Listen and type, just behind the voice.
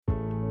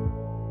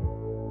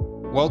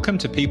Welcome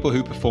to People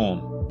Who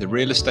Perform, the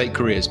Real Estate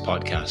Careers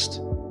Podcast.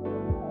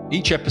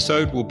 Each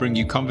episode will bring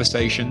you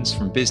conversations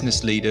from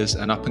business leaders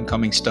and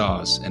up-and-coming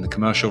stars in the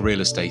commercial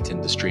real estate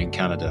industry in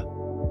Canada.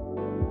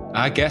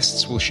 Our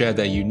guests will share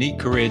their unique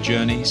career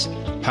journeys,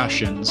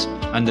 passions,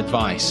 and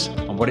advice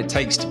on what it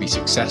takes to be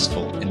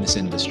successful in this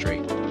industry.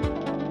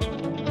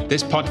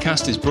 This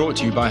podcast is brought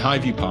to you by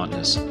Highview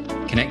Partners,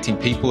 connecting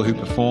people who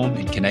perform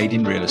in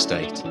Canadian real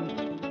estate.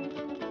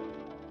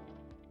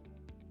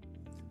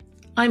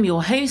 I'm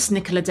your host,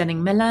 Nicola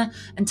Denning-Miller,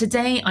 and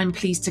today I'm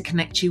pleased to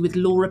connect you with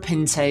Laura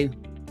Pinto.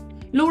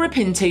 Laura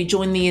Pinto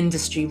joined the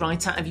industry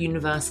right out of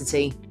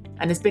university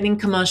and has been in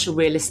commercial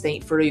real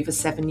estate for over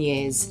 7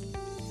 years.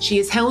 She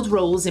has held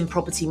roles in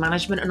property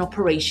management and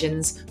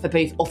operations for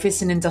both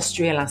office and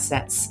industrial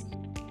assets.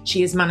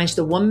 She has managed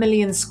a 1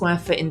 million square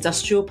foot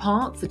industrial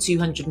park for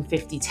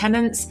 250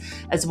 tenants,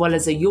 as well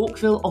as a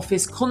Yorkville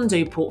office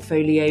condo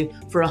portfolio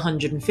for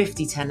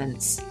 150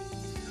 tenants.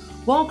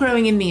 While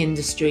growing in the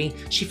industry,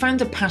 she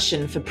found a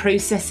passion for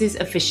processes,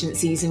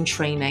 efficiencies, and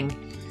training.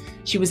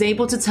 She was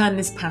able to turn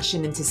this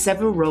passion into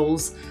several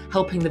roles,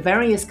 helping the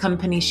various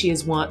companies she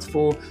has worked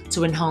for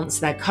to enhance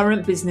their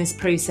current business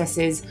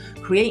processes,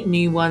 create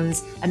new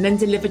ones, and then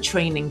deliver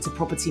training to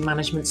property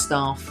management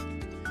staff.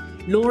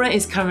 Laura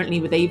is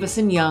currently with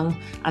Avison Young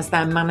as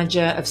their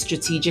Manager of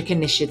Strategic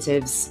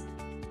Initiatives.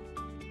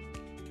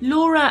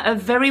 Laura, a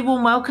very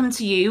warm welcome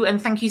to you,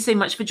 and thank you so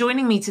much for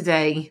joining me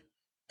today.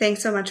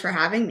 Thanks so much for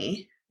having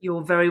me.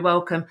 You're very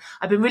welcome.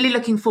 I've been really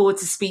looking forward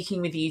to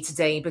speaking with you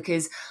today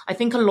because I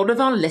think a lot of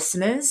our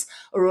listeners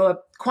are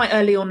quite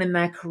early on in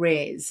their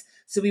careers.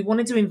 So we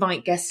wanted to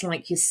invite guests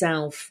like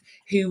yourself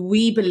who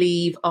we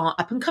believe are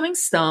up-and-coming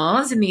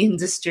stars in the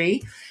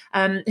industry,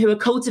 who are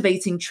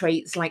cultivating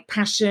traits like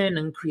passion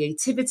and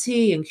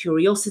creativity and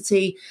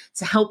curiosity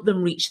to help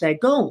them reach their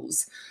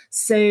goals.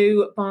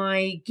 So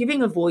by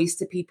giving a voice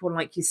to people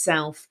like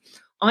yourself,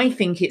 I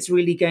think it's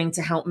really going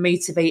to help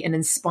motivate and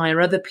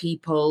inspire other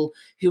people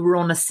who are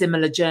on a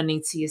similar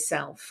journey to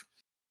yourself.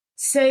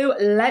 So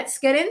let's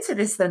get into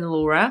this then,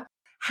 Laura.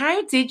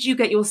 How did you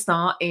get your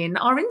start in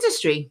our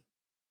industry?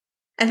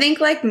 I think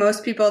like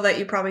most people that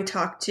you probably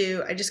talk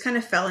to, I just kind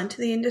of fell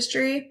into the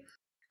industry.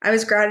 I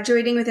was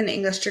graduating with an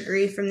English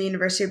degree from the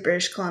University of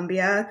British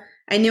Columbia.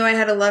 I knew I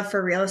had a love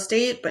for real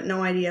estate, but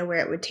no idea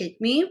where it would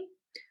take me.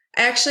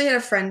 I actually had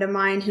a friend of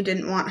mine who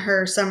didn't want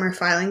her summer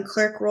filing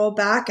clerk role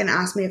back and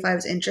asked me if I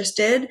was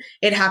interested.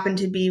 It happened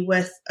to be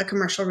with a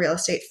commercial real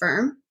estate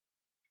firm.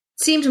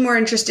 It seemed more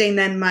interesting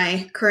than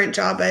my current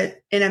job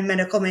in a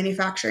medical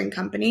manufacturing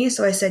company,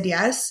 so I said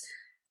yes.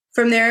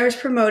 From there, I was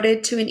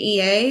promoted to an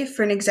EA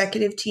for an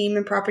executive team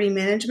in property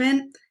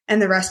management,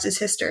 and the rest is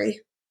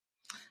history.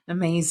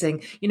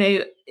 Amazing. You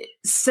know,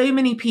 so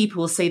many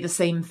people say the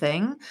same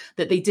thing,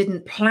 that they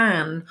didn't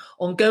plan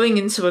on going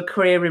into a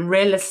career in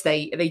real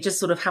estate. They just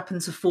sort of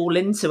happened to fall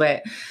into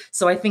it.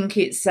 So I think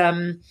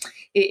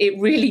it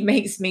really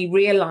makes me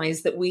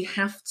realize that we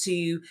have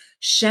to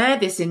share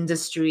this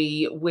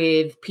industry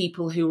with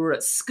people who are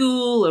at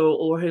school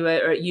or who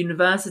are at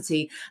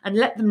university and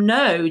let them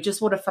know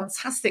just what a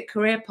fantastic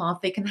career path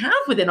they can have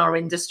within our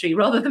industry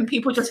rather than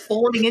people just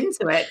falling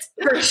into it.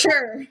 For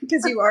sure,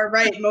 because you are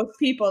right. Most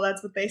people,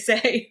 that's what they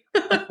say.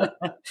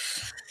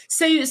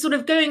 So sort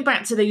of going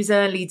back to those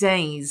early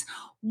days,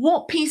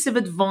 what piece of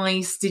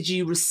advice did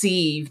you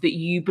receive that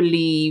you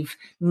believe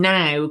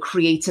now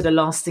created a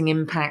lasting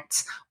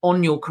impact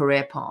on your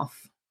career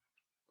path?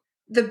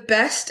 The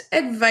best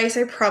advice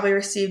I probably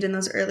received in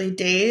those early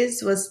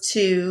days was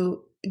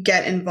to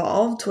get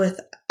involved with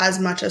as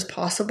much as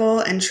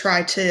possible and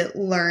try to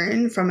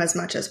learn from as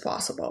much as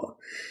possible.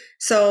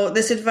 So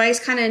this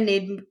advice kind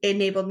of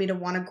enabled me to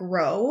want to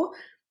grow.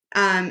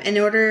 In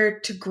order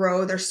to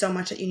grow, there's so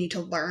much that you need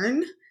to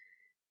learn.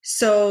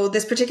 So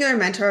this particular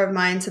mentor of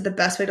mine said the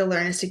best way to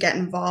learn is to get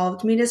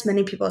involved, meet as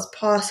many people as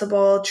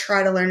possible,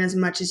 try to learn as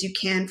much as you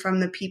can from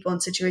the people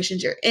and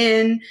situations you're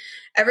in.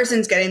 Ever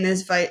since getting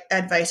this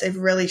advice, I've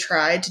really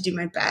tried to do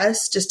my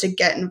best just to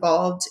get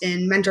involved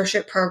in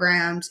mentorship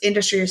programs,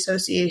 industry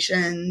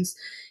associations,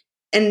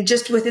 and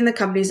just within the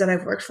companies that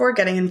I've worked for,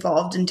 getting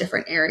involved in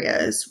different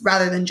areas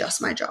rather than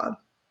just my job.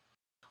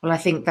 Well, I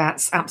think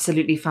that's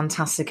absolutely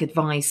fantastic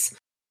advice.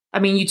 I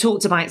mean, you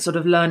talked about sort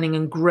of learning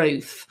and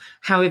growth.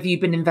 How have you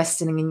been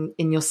investing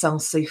in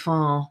yourself so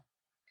far?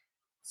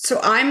 So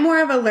I'm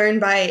more of a learn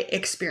by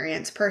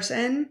experience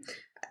person.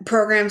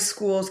 Programs,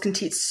 schools can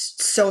teach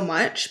so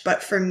much,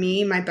 but for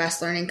me, my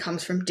best learning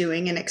comes from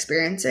doing and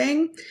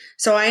experiencing.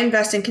 So I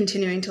invest in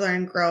continuing to learn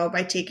and grow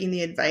by taking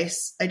the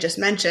advice I just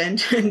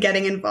mentioned and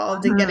getting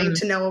involved and getting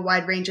to know a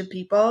wide range of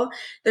people.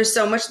 There's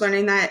so much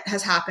learning that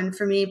has happened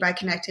for me by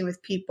connecting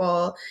with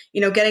people,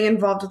 getting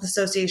involved with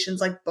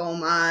associations like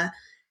BOMA.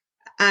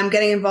 I'm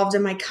getting involved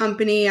in my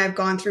company. I've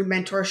gone through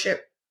mentorship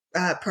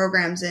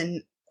programs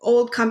in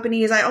old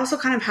companies. I also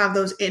kind of have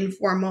those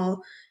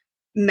informal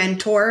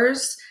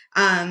mentors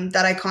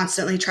that I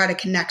constantly try to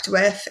connect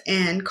with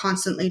and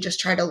constantly just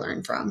try to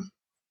learn from.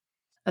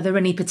 Are there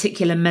any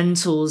particular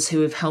mentors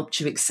who have helped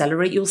you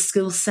accelerate your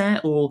skill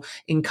set or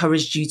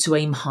encouraged you to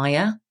aim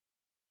higher?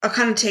 I'll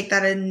kind of take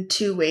that in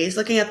two ways.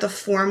 Looking at the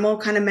formal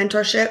kind of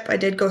mentorship, I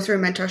did go through a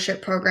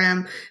mentorship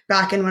program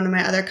back in one of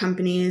my other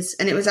companies,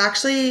 and it was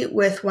actually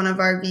with one of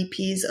our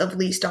VPs of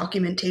lease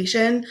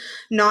documentation,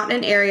 not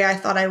an area I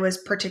thought I was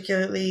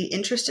particularly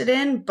interested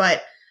in,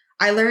 but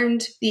I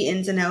learned the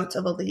ins and outs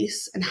of a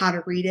lease and how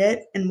to read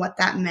it and what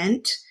that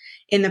meant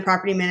in the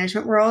property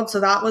management world. So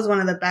that was one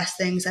of the best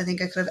things I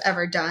think I could have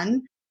ever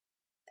done.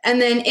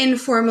 And then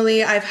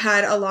informally, I've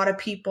had a lot of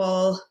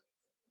people,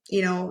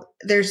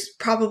 there's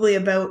probably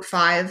about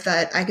 5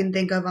 that I can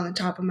think of on the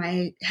top of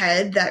my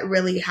head that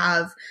really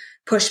have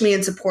pushed me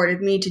and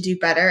supported me to do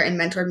better and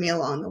mentored me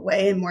along the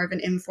way, and more of an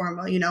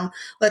informal,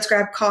 let's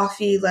grab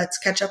coffee, let's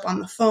catch up on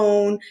the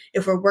phone.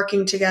 If we're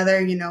working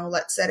together,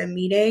 let's set a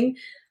meeting.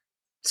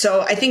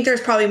 So I think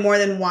there's probably more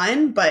than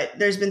one, but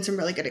there's been some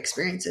really good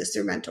experiences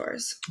through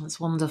mentors. That's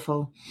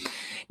wonderful.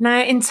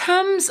 Now, in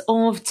terms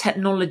of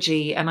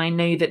technology, and I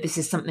know that this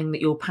is something that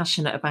you're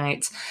passionate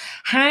about,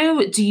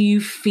 how do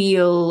you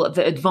feel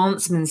that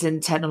advancements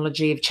in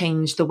technology have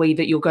changed the way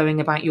that you're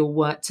going about your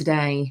work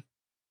today?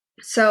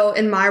 So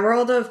in my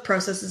world of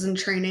processes and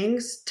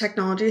trainings,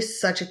 technology is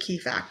such a key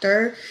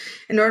factor.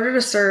 In order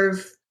to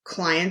serve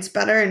clients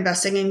better,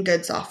 investing in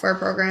good software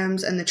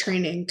programs and the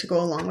training to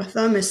go along with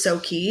them is so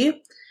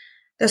key.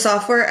 The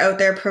software out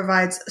there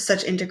provides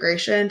such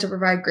integration to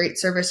provide great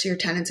service to your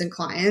tenants and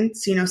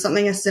clients.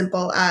 Something as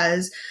simple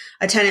as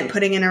a tenant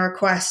putting in a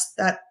request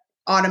that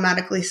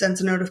automatically sends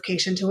a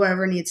notification to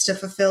whoever needs to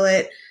fulfill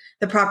it.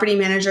 The property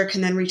manager can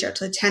then reach out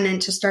to the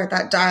tenant to start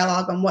that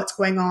dialogue on what's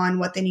going on,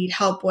 what they need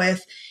help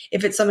with.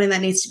 If it's something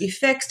that needs to be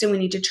fixed and we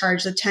need to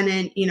charge the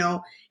tenant,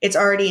 it's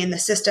already in the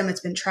system.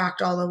 It's been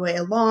tracked all the way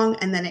along,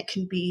 and then it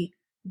can be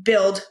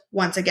billed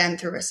once again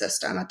through a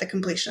system at the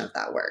completion of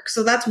that work.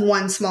 So that's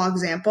one small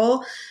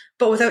example.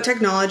 But without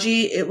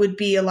technology, it would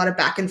be a lot of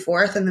back and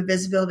forth, and the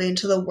visibility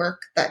into the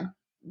work that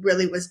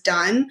really was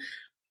done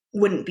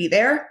wouldn't be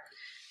there.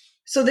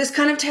 So this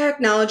kind of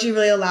technology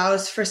really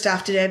allows for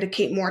staff to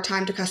dedicate more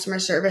time to customer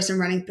service and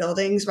running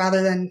buildings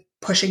rather than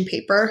pushing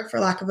paper,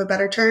 for lack of a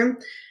better term.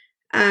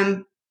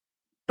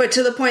 But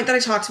to the point that I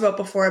talked about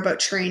before about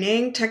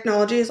training,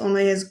 technology is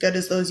only as good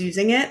as those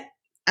using it,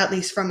 at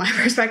least from my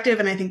perspective.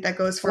 And I think that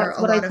goes for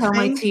a lot of things. That's what I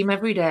tell my team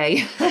every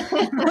day.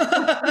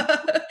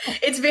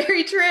 It's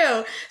very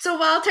true. So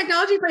while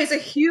technology plays a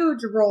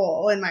huge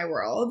role in my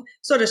world,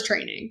 so does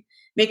training.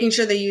 Making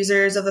sure the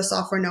users of the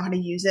software know how to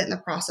use it and the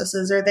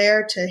processes are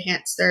there to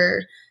enhance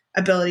their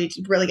ability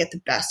to really get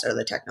the best out of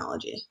the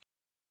technology.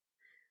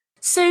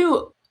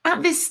 So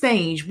at this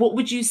stage, what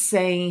would you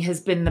say has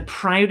been the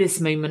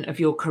proudest moment of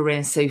your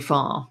career so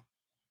far?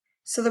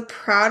 So the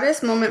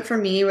proudest moment for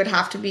me would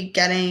have to be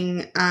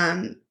getting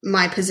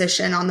my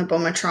position on the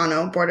BOMA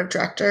Toronto Board of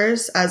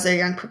Directors as a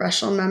young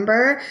professional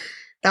member.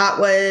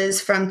 That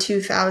was from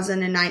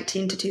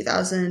 2019 to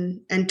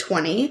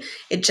 2020.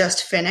 It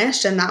just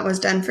finished, and that was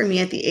done for me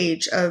at the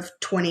age of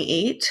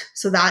 28.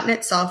 So that in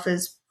itself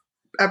is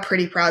a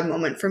pretty proud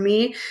moment for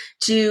me.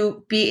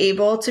 To be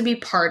able to be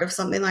part of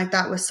something like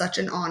that was such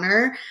an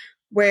honor,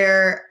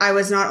 where I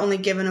was not only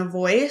given a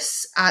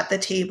voice at the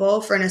table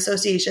for an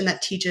association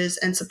that teaches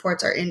and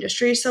supports our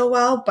industry so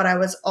well, but I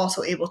was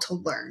also able to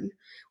learn.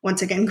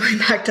 Once again, going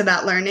back to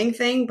that learning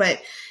thing,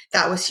 but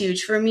that was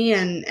huge for me,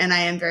 and I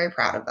am very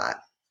proud of that.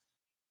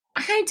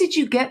 How did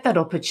you get that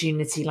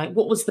opportunity? Like,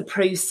 what was the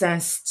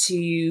process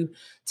to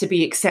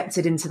be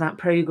accepted into that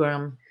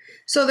program?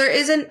 So there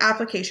is an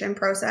application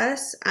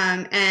process,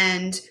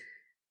 and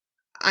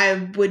I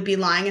would be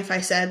lying if I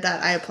said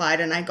that I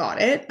applied and I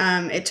got it.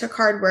 It took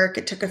hard work.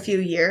 It took a few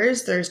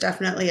years. There's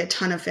definitely a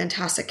ton of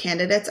fantastic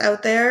candidates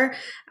out there.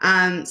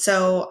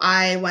 So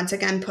I once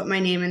again put my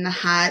name in the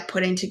hat,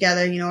 putting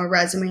together, a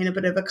resume and a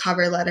bit of a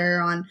cover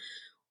letter on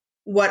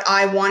what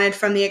I wanted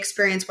from the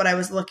experience, what I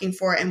was looking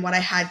for, and what I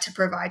had to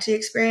provide to the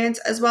experience,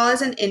 as well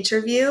as an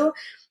interview.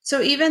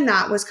 So even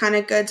that was kind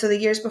of good. So the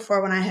years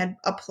before when I had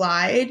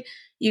applied,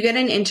 you get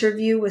an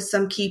interview with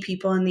some key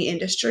people in the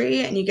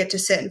industry, and you get to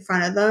sit in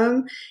front of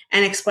them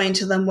and explain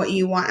to them what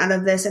you want out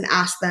of this and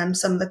ask them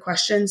some of the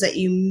questions that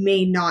you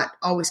may not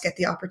always get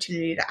the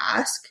opportunity to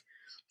ask.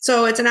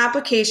 So it's an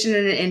application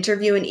and an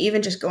interview, and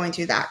even just going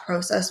through that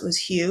process was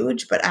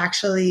huge, but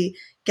actually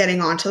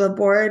getting onto the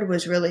board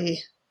was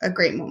really a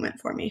great moment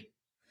for me.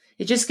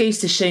 It just goes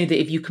to show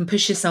that if you can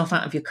push yourself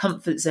out of your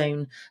comfort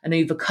zone and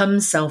overcome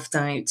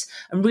self-doubt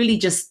and really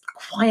just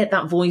quiet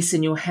that voice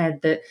in your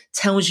head that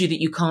tells you that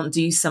you can't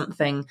do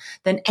something,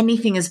 then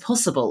anything is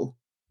possible.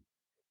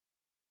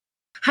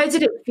 How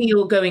did it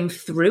feel going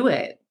through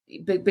it?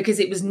 Because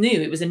it was new.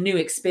 It was a new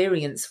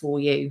experience for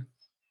you.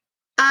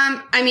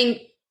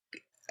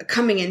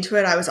 Coming into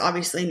it, I was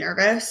obviously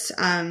nervous.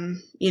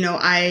 You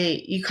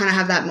kind of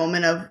have that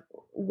moment of,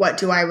 what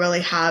do I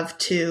really have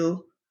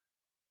to,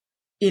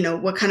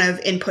 what kind of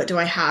input do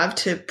I have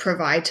to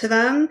provide to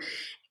them?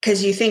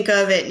 Because you think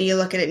of it and you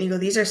look at it and you go,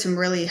 these are some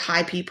really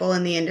high people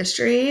in the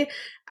industry.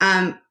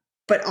 But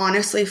But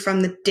honestly, from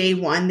the day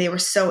one, they were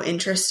so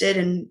interested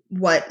in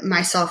what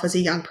myself as a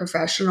young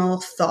professional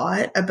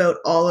thought about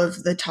all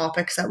of the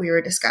topics that we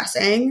were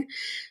discussing.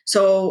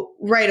 So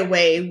right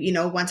away,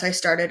 once I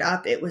started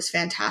up, it was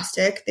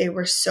fantastic. They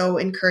were so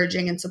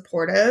encouraging and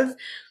supportive.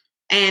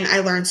 And I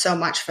learned so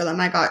much for them.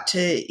 I got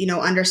to,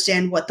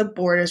 understand what the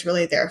board is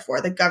really there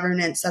for, the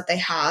governance that they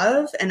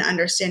have, and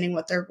understanding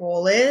what their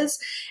role is.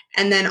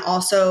 And then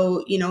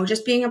also,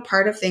 just being a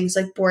part of things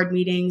like board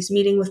meetings,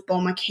 meeting with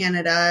BOMA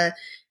Canada,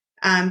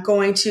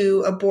 going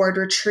to a board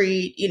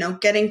retreat,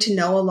 getting to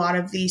know a lot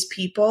of these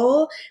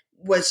people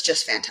was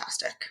just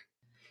fantastic.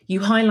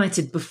 You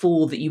highlighted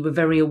before that you were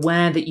very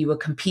aware that you were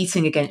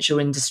competing against your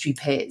industry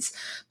peers,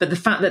 but the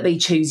fact that they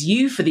chose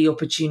you for the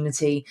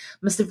opportunity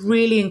must have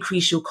really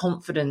increased your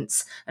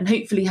confidence and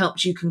hopefully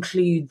helped you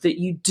conclude that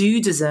you do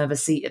deserve a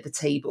seat at the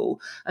table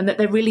and that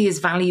there really is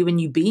value in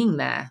you being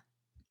there.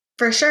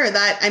 For sure.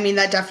 That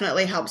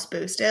definitely helps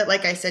boost it.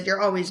 Like I said,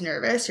 you're always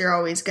nervous. You're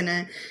always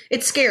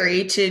it's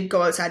scary to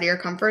go outside of your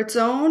comfort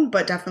zone,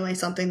 but definitely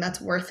something that's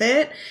worth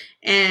it.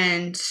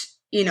 And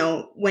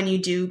when you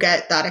do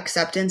get that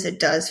acceptance, it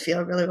does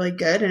feel really, really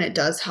good. And it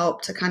does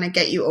help to kind of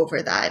get you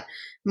over that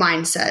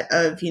mindset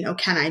of,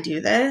 can I do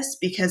this?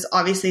 Because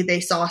obviously they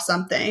saw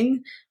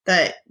something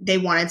that they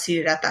wanted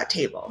seated at that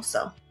table.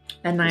 So,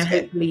 and now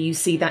hopefully you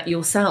see that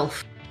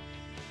yourself.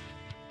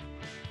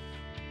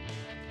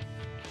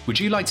 Would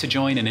you like to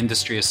join an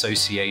industry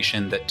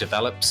association that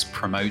develops,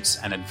 promotes,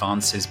 and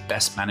advances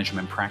best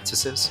management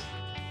practices?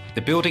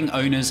 The Building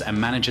Owners and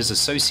Managers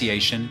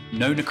Association,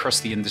 known across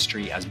the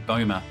industry as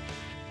BOMA,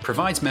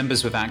 provides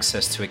members with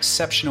access to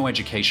exceptional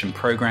education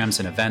programs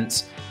and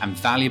events and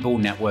valuable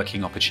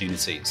networking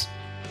opportunities.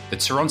 The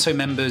Toronto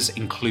members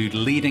include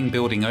leading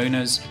building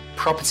owners,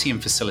 property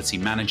and facility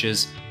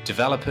managers,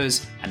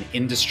 developers, and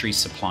industry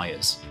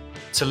suppliers.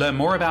 To learn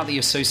more about the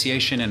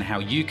association and how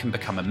you can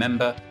become a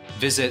member,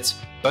 visit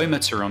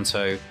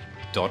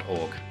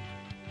bomatoronto.org.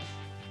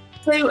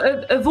 So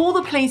of all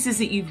the places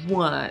that you've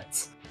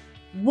worked,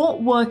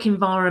 what work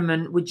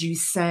environment would you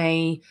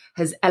say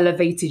has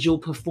elevated your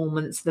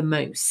performance the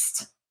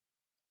most?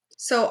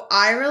 So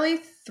I really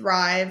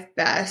thrive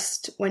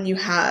best when you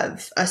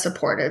have a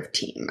supportive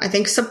team. I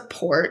think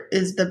support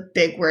is the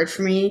big word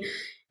for me.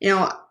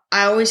 I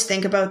always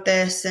think about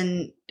this,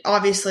 and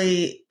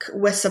obviously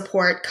with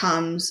support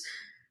comes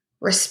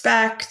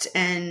respect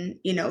and,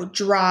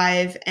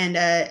 drive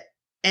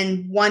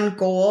and one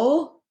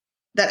goal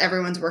that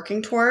everyone's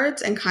working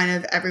towards and kind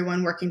of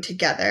everyone working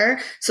together.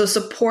 So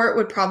support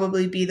would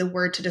probably be the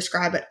word to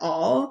describe it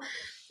all.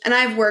 And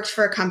I've worked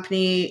for a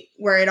company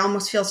where it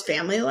almost feels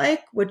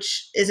family-like,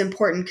 which is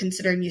important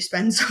considering you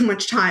spend so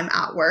much time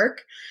at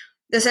work.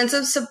 The sense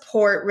of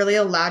support really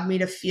allowed me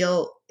to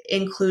feel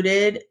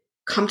included,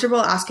 comfortable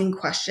asking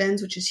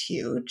questions, which is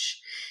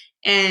huge,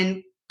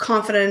 and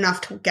confident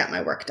enough to get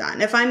my work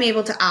done. If I'm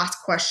able to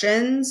ask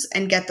questions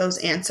and get those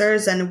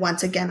answers, then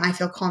once again, I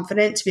feel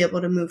confident to be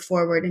able to move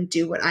forward and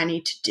do what I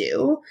need to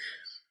do.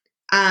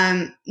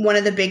 One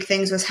of the big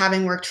things was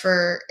having worked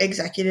for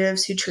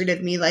executives who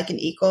treated me like an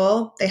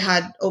equal. They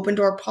had open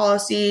door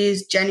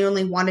policies,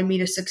 genuinely wanted me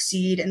to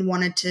succeed and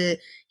wanted to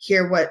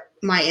hear what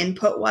my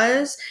input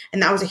was.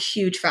 And that was a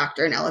huge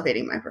factor in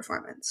elevating my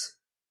performance.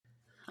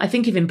 I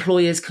think if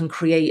employers can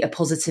create a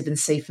positive and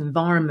safe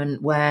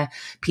environment where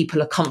people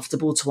are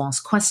comfortable to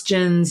ask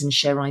questions and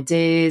share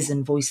ideas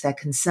and voice their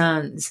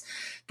concerns,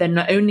 then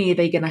not only are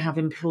they going to have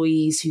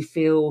employees who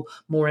feel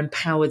more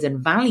empowered and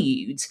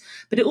valued,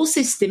 but it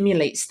also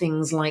stimulates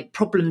things like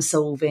problem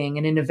solving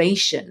and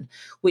innovation,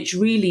 which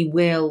really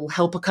will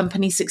help a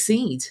company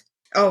succeed.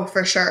 Oh,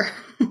 for sure.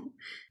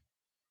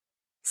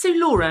 So,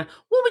 Laura,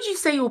 what would you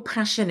say your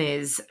passion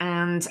is,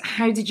 and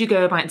how did you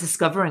go about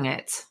discovering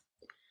it?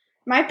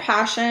 My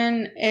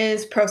passion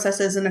is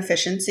processes and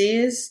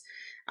efficiencies.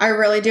 I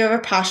really do have a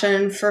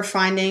passion for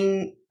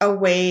finding a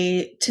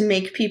way to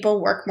make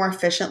people work more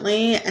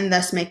efficiently and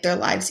thus make their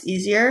lives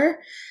easier.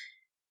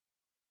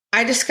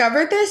 I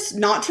discovered this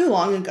not too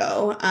long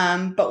ago,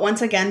 but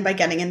once again, by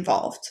getting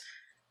involved.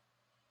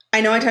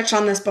 I know I touched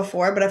on this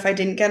before, but if I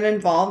didn't get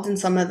involved in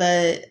some of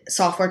the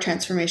software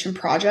transformation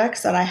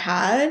projects that I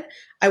had,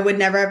 I would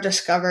never have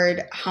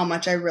discovered how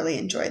much I really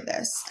enjoyed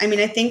this. I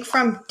think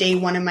from day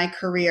one in my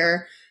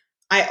career,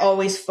 I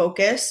always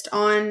focused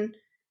on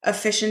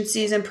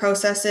efficiencies and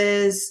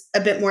processes a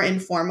bit more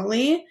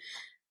informally,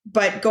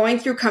 but going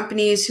through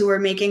companies who were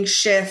making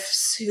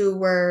shifts, who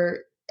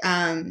were,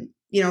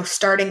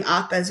 starting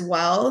up as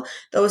well,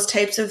 those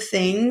types of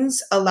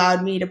things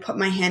allowed me to put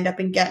my hand up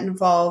and get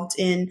involved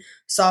in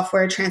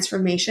software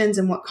transformations.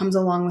 And what comes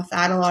along with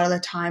that a lot of the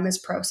time is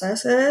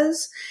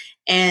processes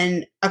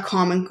and a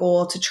common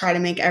goal to try to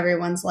make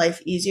everyone's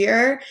life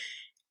easier.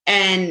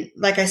 And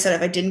like I said,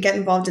 if I didn't get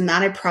involved in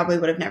that, I probably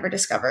would have never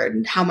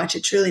discovered how much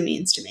it truly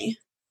means to me.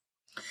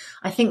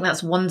 I think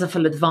that's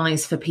wonderful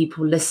advice for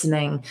people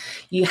listening.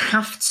 You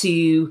have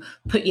to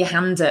put your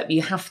hand up.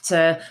 You have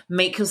to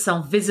make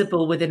yourself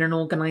visible within an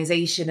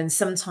organization and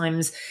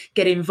sometimes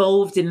get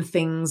involved in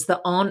things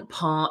that aren't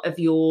part of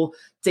your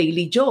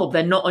daily job.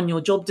 They're not on your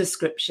job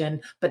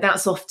description, but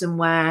that's often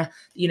where,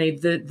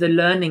 the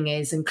learning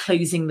is and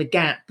closing the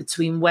gap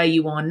between where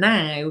you are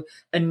now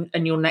and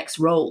your next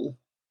role.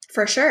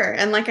 For sure.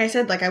 And like I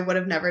said, like I would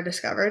have never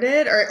discovered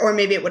it, or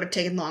maybe it would have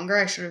taken longer.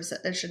 I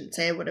shouldn't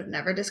say I would have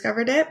never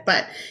discovered it,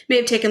 but it may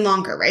have taken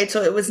longer, right?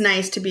 So it was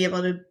nice to be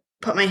able to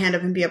put my hand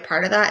up and be a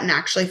part of that and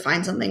actually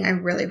find something I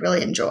really,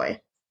 really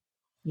enjoy.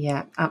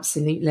 Yeah,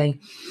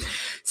 absolutely.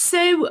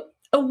 So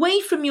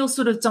away from your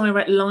sort of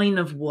direct line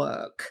of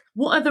work,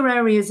 what other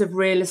areas of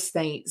real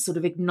estate sort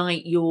of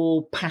ignite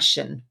your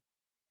passion?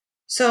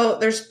 So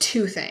there's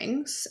two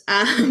things.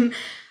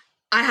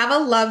 I have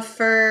a love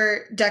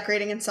for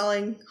decorating and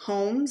selling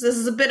homes. This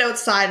is a bit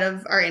outside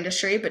of our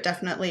industry, but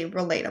definitely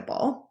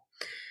relatable.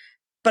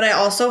 But I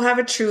also have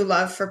a true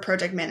love for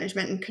project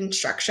management and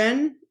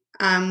construction.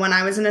 When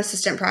I was an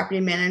assistant property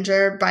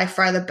manager, by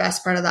far the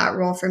best part of that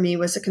role for me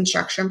was the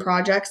construction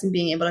projects and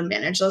being able to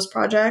manage those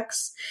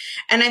projects.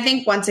 And I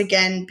think, once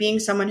again, being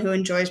someone who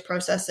enjoys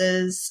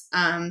processes,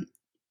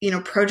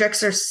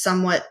 projects are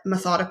somewhat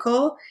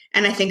methodical.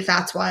 And I think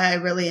that's why I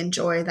really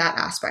enjoy that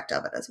aspect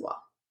of it as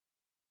well.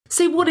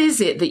 So what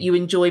is it that you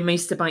enjoy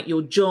most about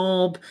your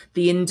job,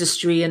 the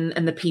industry,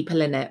 and the people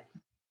in it?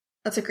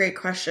 That's a great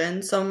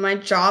question. So my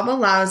job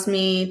allows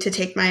me to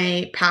take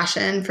my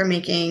passion for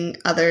making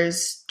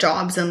others'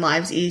 jobs and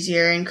lives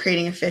easier and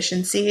creating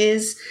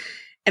efficiencies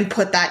and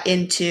put that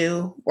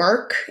into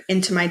work,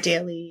 into my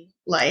daily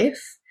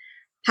life.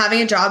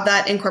 Having a job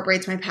that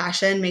incorporates my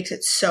passion makes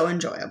it so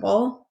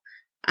enjoyable.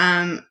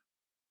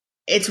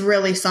 It's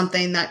really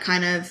something that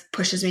kind of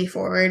pushes me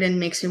forward and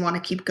makes me want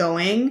to keep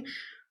going.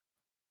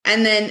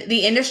 And then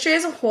the industry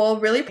as a whole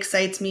really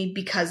excites me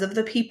because of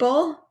the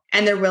people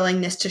and their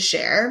willingness to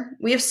share.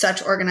 We have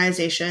such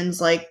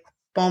organizations like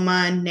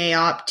BOMA,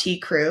 NAIOP,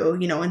 T-Crew,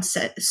 and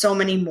so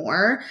many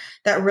more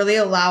that really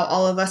allow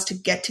all of us to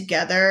get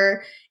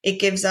together.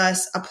 It gives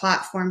us a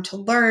platform to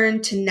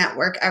learn, to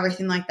network,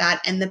 everything like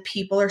that. And the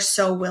people are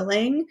so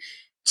willing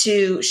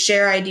to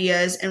share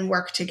ideas and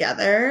work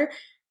together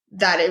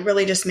that it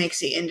really just makes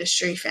the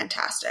industry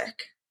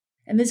fantastic.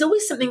 And there's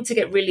always something to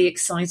get really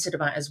excited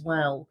about as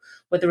well,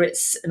 whether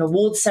it's an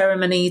award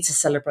ceremony to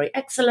celebrate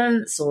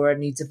excellence or a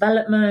new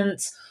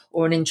development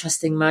or an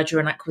interesting merger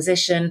and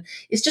acquisition.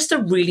 It's just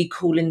a really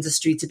cool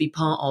industry to be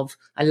part of.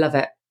 I love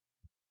it.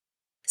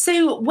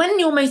 So when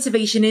your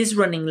motivation is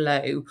running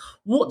low,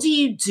 what do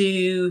you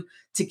do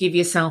to give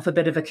yourself a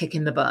bit of a kick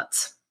in the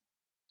butt?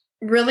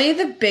 Really,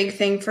 the big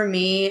thing for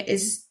me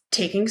is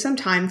taking some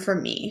time for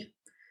me.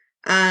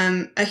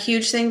 A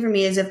huge thing for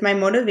me is if my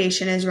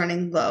motivation is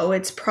running low,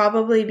 it's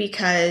probably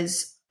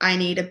because I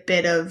need a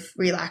bit of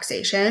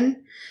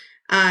relaxation.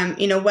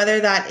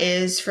 Whether that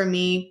is for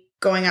me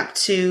going up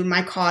to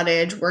my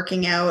cottage,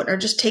 working out, or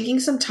just taking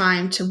some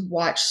time to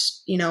watch,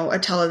 a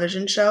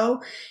television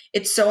show.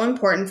 It's so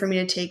important for me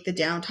to take the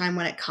downtime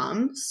when it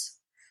comes.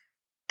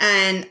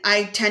 And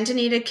I tend to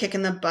need a kick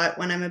in the butt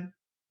when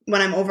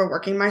I'm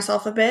overworking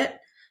myself a bit.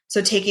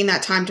 So taking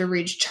that time to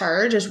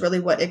recharge is really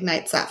what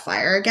ignites that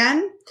fire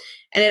again.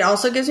 And it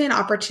also gives me an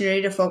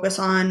opportunity to focus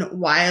on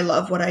why I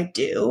love what I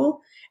do.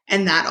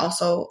 And that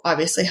also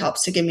obviously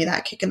helps to give me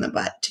that kick in the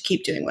butt to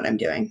keep doing what I'm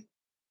doing.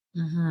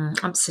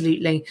 Mm-hmm,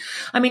 absolutely.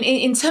 I mean,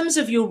 in terms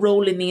of your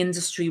role in the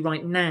industry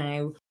right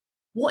now,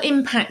 what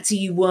impact are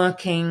you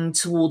working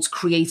towards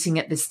creating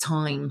at this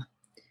time?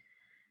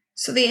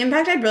 So the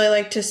impact I'd really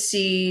like to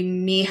see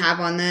me have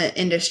on the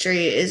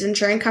industry is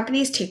ensuring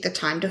companies take the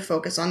time to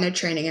focus on their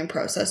training and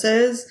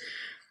processes.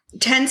 It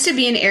tends to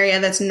be an area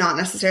that's not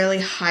necessarily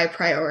high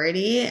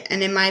priority.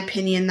 And in my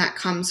opinion, that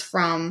comes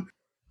from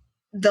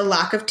the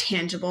lack of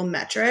tangible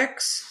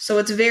metrics. So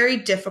it's very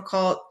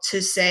difficult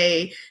to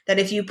say that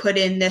if you put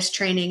in this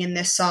training in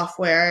this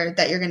software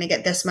that you're going to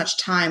get this much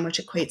time, which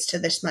equates to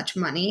this much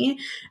money.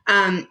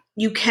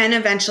 You can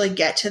eventually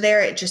get to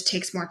there. It just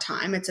takes more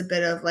time. It's a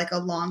bit of like a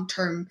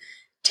long-term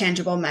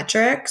tangible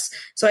metrics.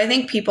 So I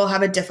think people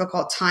have a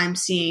difficult time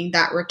seeing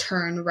that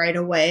return right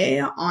away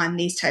on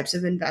these types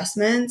of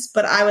investments.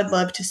 But I would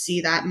love to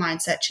see that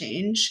mindset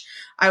change.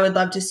 I would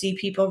love to see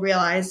people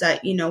realize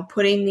that,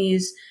 putting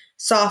these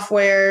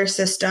software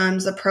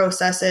systems, the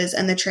processes,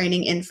 and the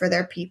training in for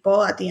their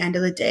people at the end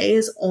of the day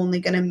is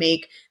only going to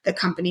make the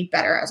company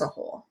better as a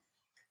whole.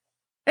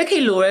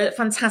 Okay, Laura,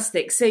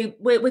 fantastic. So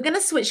we're going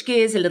to switch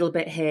gears a little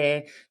bit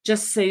here,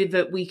 just so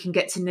that we can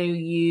get to know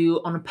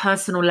you on a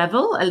personal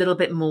level a little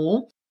bit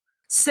more.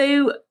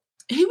 So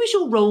who was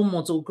your role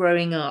model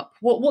growing up?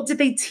 What did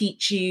they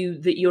teach you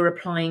that you're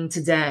applying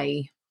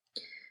today?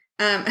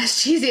 As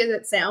cheesy as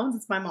it sounds,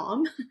 it's my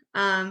mom.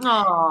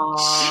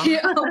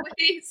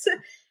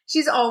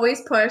 She's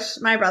always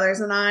pushed my brothers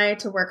and I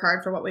to work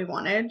hard for what we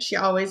wanted. She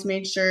always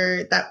made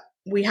sure that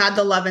we had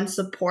the love and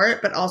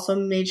support, but also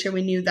made sure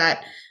we knew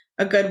that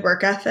a good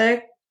work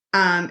ethic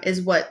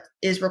is what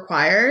is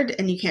required,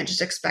 and you can't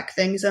just expect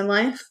things in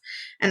life.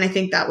 And I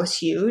think that was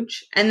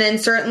huge. And then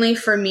certainly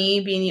for me,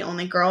 being the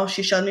only girl,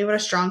 she showed me what a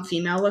strong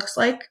female looks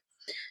like.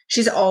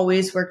 She's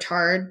always worked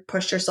hard,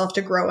 pushed herself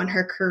to grow in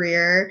her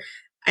career.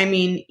 I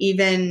mean,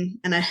 even,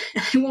 and I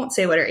won't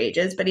say what her age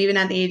is, but even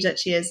at the age that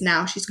she is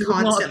now, she's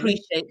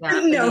constantly.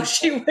 No,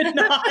 she would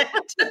not.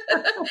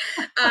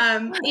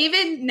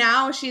 Even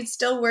now, she's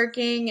still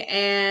working,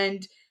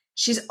 and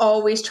she's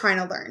always trying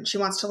to learn. She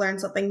wants to learn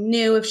something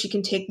new. If she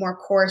can take more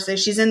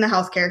courses, she's in the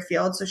healthcare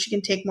field, so she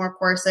can take more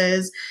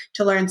courses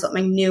to learn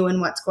something new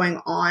and what's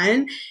going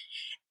on.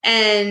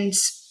 And,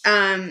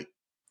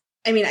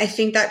 I mean, I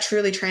think that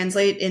truly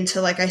translates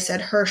into, like I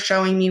said, her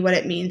showing me what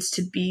it means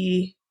to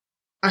be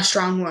a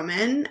strong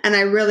woman. And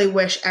I really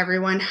wish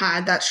everyone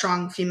had that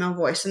strong female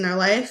voice in their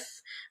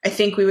life. I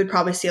think we would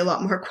probably see a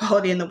lot more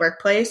quality in the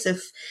workplace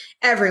if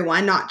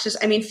everyone, not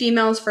just, I mean,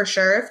 females for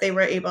sure, if they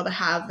were able to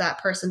have that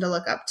person to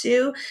look up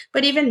to,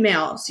 but even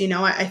males, you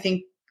know, I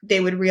think they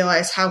would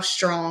realize how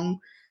strong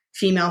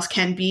females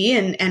can be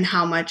and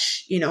how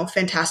much, you know,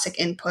 fantastic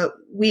input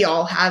we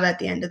all have at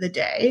the end of the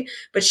day.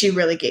 But she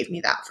really gave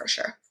me that for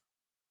sure.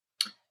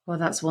 Well,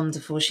 that's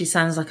wonderful. She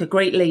sounds like a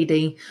great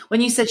lady.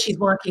 When you said she's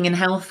working in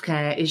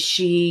healthcare, is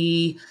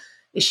she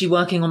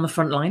working on the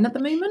front line at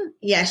the moment?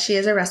 Yeah, she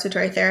is a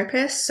respiratory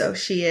therapist, so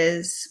she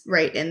is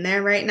right in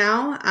there right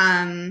now.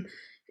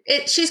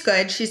 She's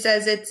good. She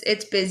says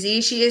it's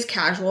busy. She is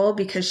casual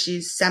because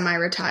she's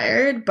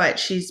semi-retired, but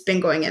she's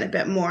been going in a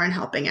bit more and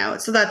helping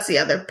out. So that's the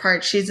other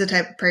part. She's the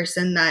type of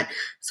person that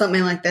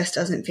something like this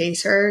doesn't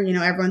faze her. You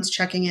know, everyone's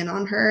checking in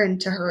on her, and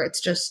to her,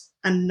 it's just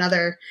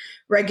another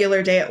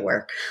regular day at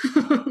work.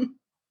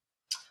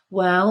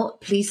 Well,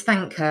 please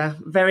thank her.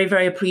 Very,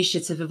 very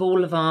appreciative of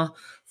all of our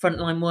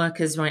frontline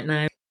workers right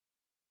now.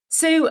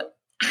 So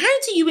how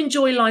do you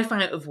enjoy life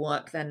out of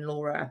work then,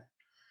 Laura?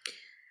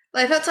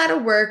 Life outside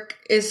of work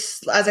is,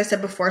 as I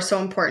said before,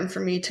 so important for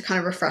me to kind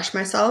of refresh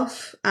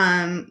myself.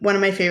 One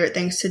of my favorite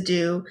things to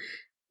do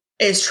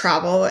is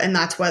travel, and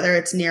that's whether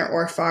it's near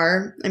or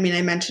far. I mean,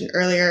 I mentioned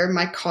earlier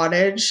my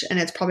cottage, and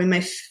it's probably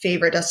my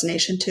favorite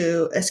destination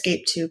to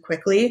escape to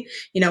quickly.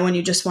 You know, when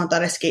you just want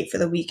that escape for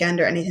the weekend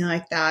or anything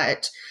like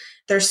that.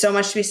 There's so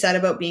much to be said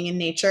about being in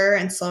nature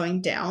and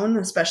slowing down,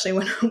 especially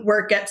when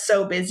work gets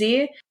so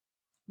busy.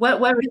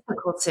 Where is the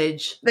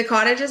cottage? The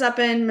cottage is up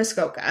in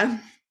Muskoka.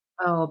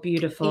 Oh,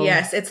 beautiful.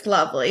 Yes, it's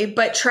lovely.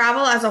 But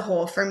travel as a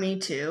whole for me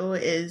too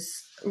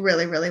is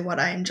really, really what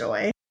I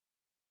enjoy.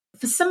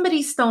 For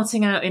somebody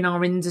starting out in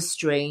our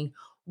industry,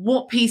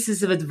 what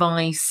pieces of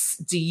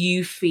advice do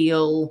you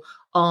feel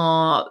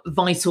are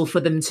vital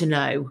for them to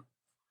know?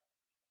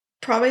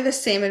 Probably the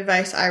same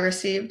advice I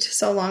received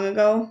so long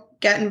ago.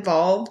 Get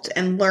involved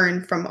and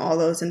learn from all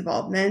those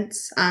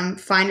involvements.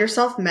 Find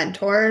yourself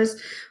mentors,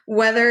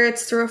 whether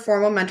it's through a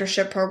formal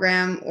mentorship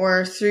program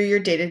or through your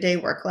day-to-day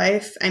work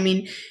life. I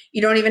mean,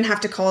 you don't even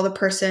have to call the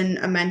person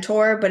a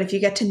mentor, but if you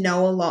get to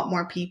know a lot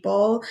more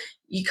people,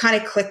 you kind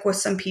of click with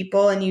some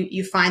people, and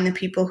you find the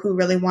people who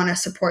really want to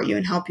support you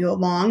and help you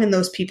along. And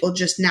those people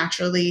just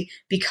naturally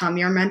become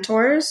your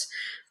mentors.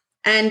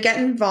 And get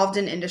involved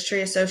in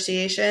industry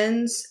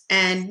associations,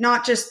 and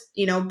not just,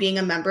 you know, being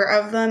a member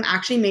of them,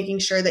 actually making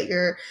sure that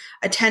you're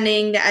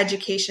attending the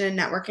education and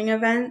networking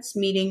events,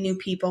 meeting new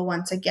people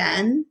once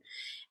again,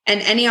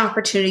 and any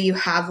opportunity you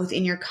have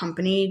within your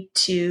company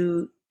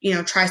to, you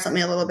know, try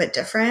something a little bit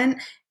different.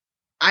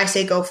 I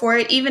say go for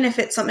it, even if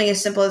it's something as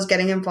simple as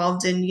getting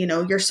involved in, you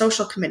know, your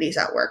social committees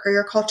at work or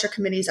your culture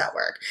committees at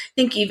work. I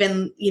think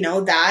even, you know,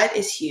 that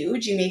is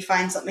huge. You may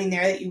find something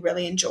there that you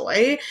really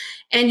enjoy,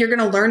 and you're going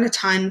to learn a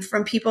ton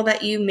from people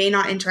that you may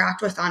not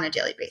interact with on a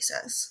daily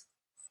basis.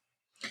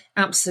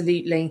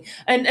 Absolutely.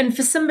 And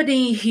for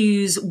somebody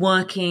who's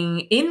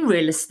working in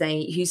real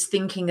estate, who's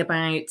thinking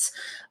about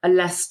a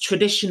less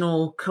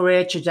traditional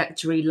career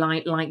trajectory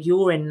like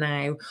you're in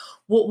now,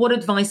 what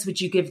advice would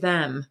you give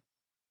them?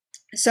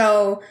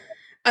 So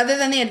other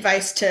than the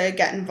advice to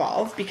get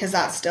involved, because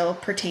that still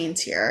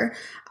pertains here,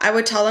 I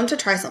would tell them to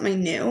try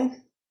something new.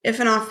 If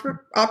an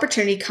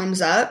opportunity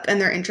comes up and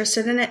they're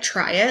interested in it,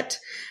 try it.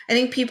 I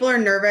think people are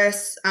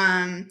nervous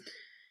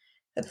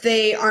that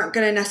they aren't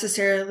going to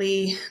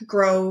necessarily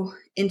grow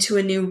into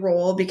a new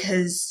role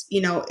because, you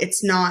know,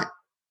 it's not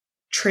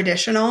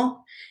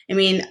traditional. I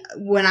mean,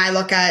 when I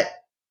look at,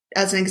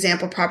 as an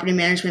example, property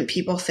management,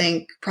 people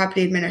think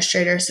property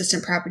administrator,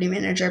 assistant property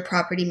manager,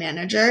 property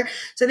manager.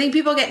 So I think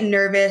people get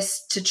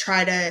nervous to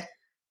try to,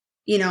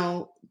 you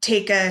know,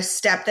 take a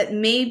step that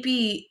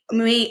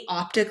may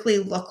optically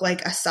look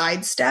like a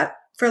sidestep,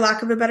 for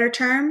lack of a better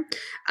term.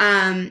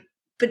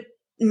 But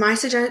my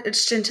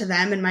suggestion to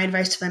them and my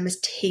advice to them is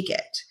take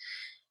it.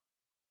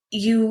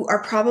 You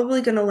are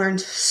probably going to learn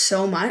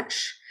so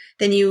much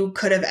than you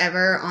could have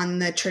ever on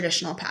the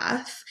traditional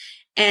path.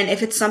 And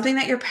if it's something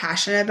that you're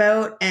passionate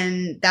about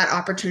and that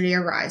opportunity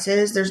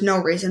arises, there's no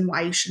reason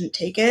why you shouldn't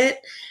take it.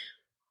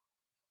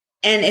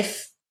 And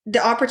if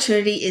the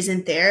opportunity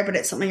isn't there, but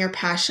it's something you're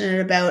passionate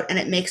about and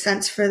it makes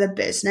sense for the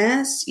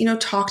business, you know,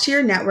 talk to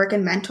your network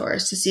and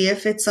mentors to see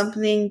if it's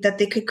something that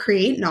they could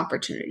create an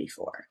opportunity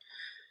for.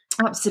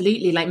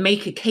 Absolutely. Like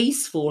make a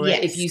case for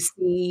it. If you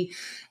see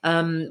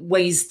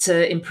ways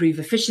to improve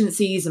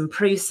efficiencies and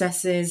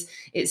processes,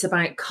 it's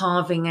about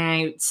carving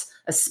out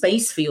a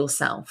space for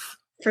yourself.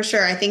 For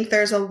sure. I think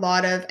there's a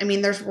lot of,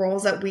 there's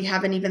roles that we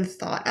haven't even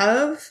thought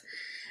of,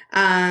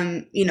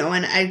 and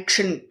I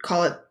shouldn't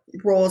call it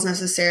roles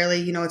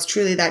necessarily, it's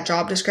truly that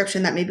job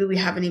description that maybe we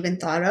haven't even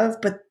thought of,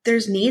 but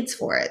there's needs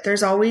for it.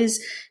 There's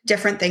always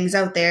different things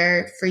out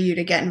there for you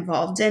to get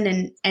involved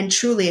in. And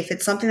truly, if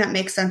it's something that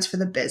makes sense for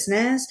the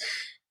business,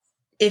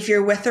 if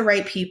you're with the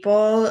right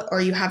people or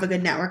you have a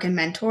good network and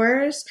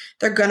mentors,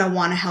 they're going to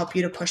want to help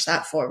you to push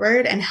that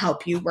forward and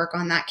help you work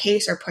on that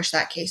case or push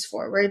that case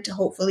forward to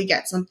hopefully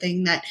get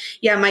something that,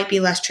 might be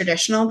less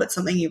traditional, but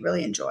something you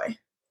really enjoy.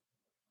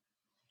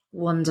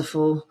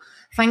 Wonderful.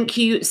 Thank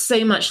you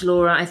so much,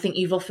 Laura. I think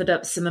you've offered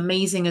up some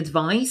amazing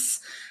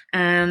advice,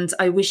 and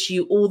I wish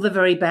you all the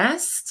very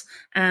best.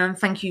 And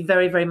thank you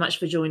very, very much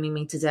for joining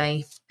me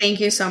today.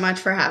 Thank you so much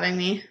for having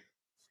me.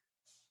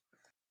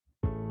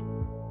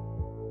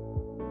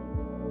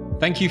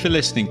 Thank you for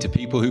listening to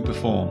People Who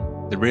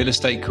Perform, the Real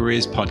Estate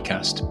Careers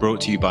podcast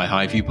brought to you by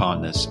Highview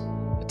Partners,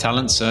 a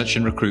talent search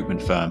and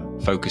recruitment firm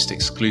focused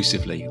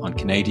exclusively on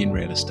Canadian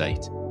real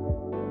estate.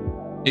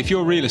 If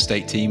your real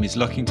estate team is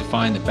looking to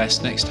find the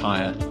best next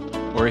hire,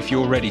 or if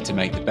you're ready to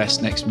make the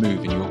best next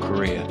move in your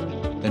career,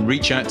 then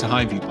reach out to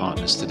Highview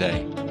Partners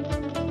today.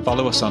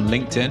 Follow us on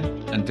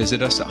LinkedIn and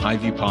visit us at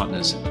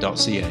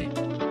highviewpartners.ca.